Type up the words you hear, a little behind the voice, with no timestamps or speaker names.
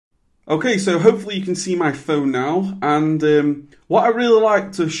Okay, so hopefully you can see my phone now, and what I really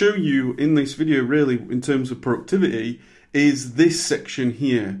like to show you in this video really in terms of productivity is this section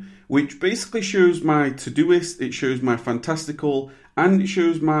here, which basically shows my Todoist, it shows my Fantastical, and it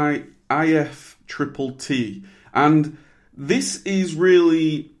shows my IFTTT. And this is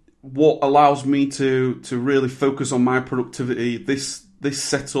really what allows me to really focus on my productivity, this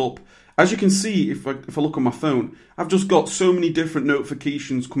setup. As you can see, if I look on my phone, I've just got so many different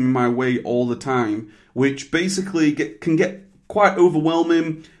notifications coming my way all the time, which basically can get quite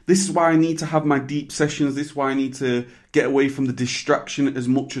overwhelming. This is why I need to have my deep sessions. This is why I need to get away from the distraction as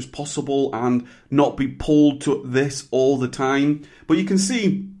much as possible and not be pulled to this all the time. But you can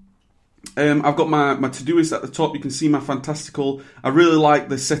see I've got my Todoist at the top. You can see my Fantastical. I really like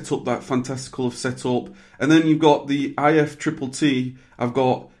the setup that Fantastical have set up. And then you've got the IFTTT.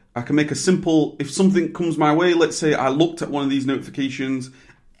 I can make a simple, if something comes my way, let's say I looked at one of these notifications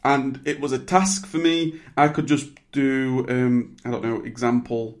and it was a task for me, I could just do,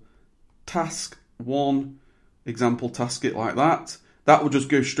 example task 1, example task it like that. That would just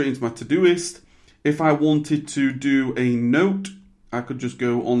go straight into my Todoist. If I wanted to do a note, I could just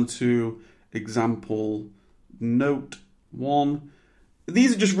go on to example note 1.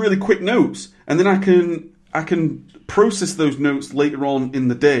 These are just really quick notes, and then I can process those notes later on in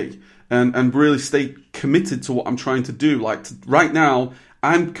the day and really stay committed to what I'm trying to do. Right now,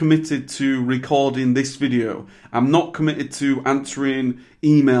 I'm committed to recording this video. I'm not committed to answering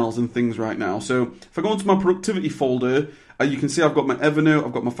emails and things right now. So if I go into my productivity folder, you can see I've got my Evernote,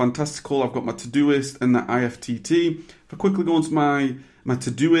 I've got my Fantastical, I've got my Todoist and the IFTT. If I quickly go into my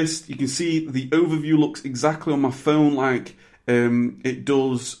Todoist, you can see the overview looks exactly on my phone like it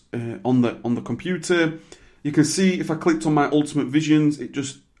does on the computer. You can see if I clicked on my Ultimate Visions,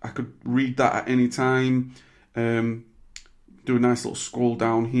 I could read that at any time. Do a nice little scroll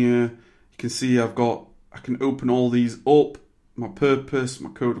down here. You can see I can open all these up. My purpose, my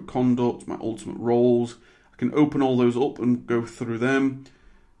code of conduct, my ultimate roles. I can open all those up and go through them.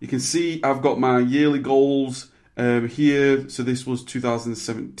 You can see I've got my yearly goals here. So this was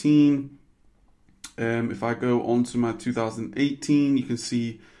 2017. If I go on to my 2018, you can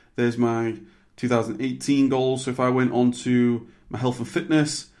see there's my 2018 goals. So if I went on to my health and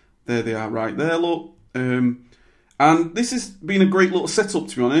fitness, there they are right there, look. And this has been a great little setup,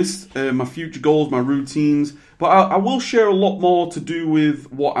 to be honest. My future goals, my routines. But I will share a lot more to do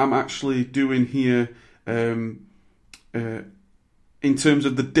with what I'm actually doing here in terms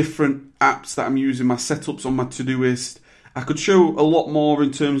of the different apps that I'm using, my setups on my Todoist. I could show a lot more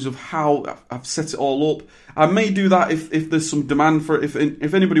in terms of how I've set it all up. I may do that if there's some demand for it.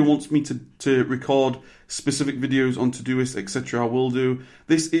 If anybody wants me to record specific videos on Todoist, etc., I will do.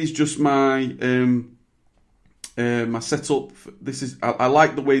 This is just my my setup. I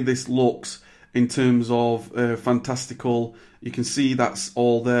like the way this looks in terms of Fantastical. You can see that's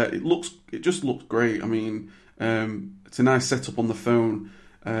all there. It just looks great. I mean, it's a nice setup on the phone.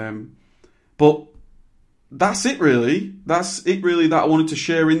 But that's it really. That's it really that I wanted to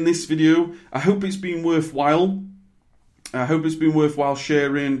share in this video. I hope it's been worthwhile. I hope it's been worthwhile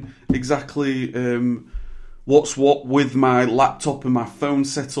sharing exactly what's what with my laptop and my phone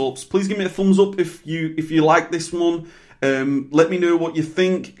setups. Please give me a thumbs up if you like this one. Let me know what you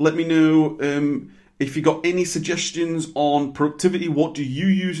think. Let me know if you got any suggestions on productivity. What do you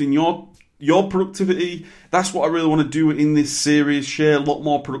use in your productivity? That's what I really want to do in this series. Share a lot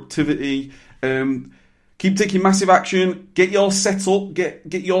more productivity. Keep taking massive action. Get your set up. Get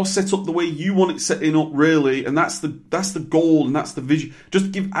your set up the way you want it setting up, really. And that's the goal and that's the vision.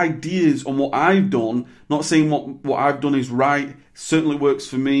 Just give ideas on what I've done. Not saying what I've done is right. It certainly works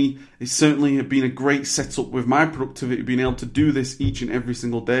for me. It's certainly been a great setup with my productivity, being able to do this each and every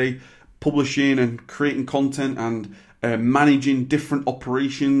single day, publishing and creating content and managing different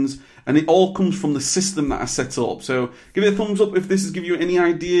operations. And it all comes from the system that I set up. So give it a thumbs up if this has given you any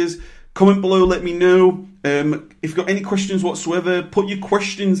ideas. Comment below, let me know. If you've got any questions whatsoever, put your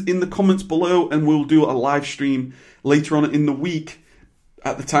questions in the comments below and we'll do a live stream later on in the week.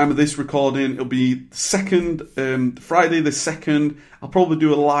 At the time of this recording, it'll be Friday the 2nd. I'll probably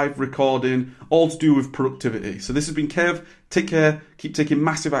do a live recording, all to do with productivity. So this has been Kev. Take care, keep taking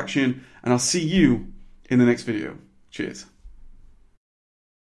massive action, and I'll see you in the next video. Cheers.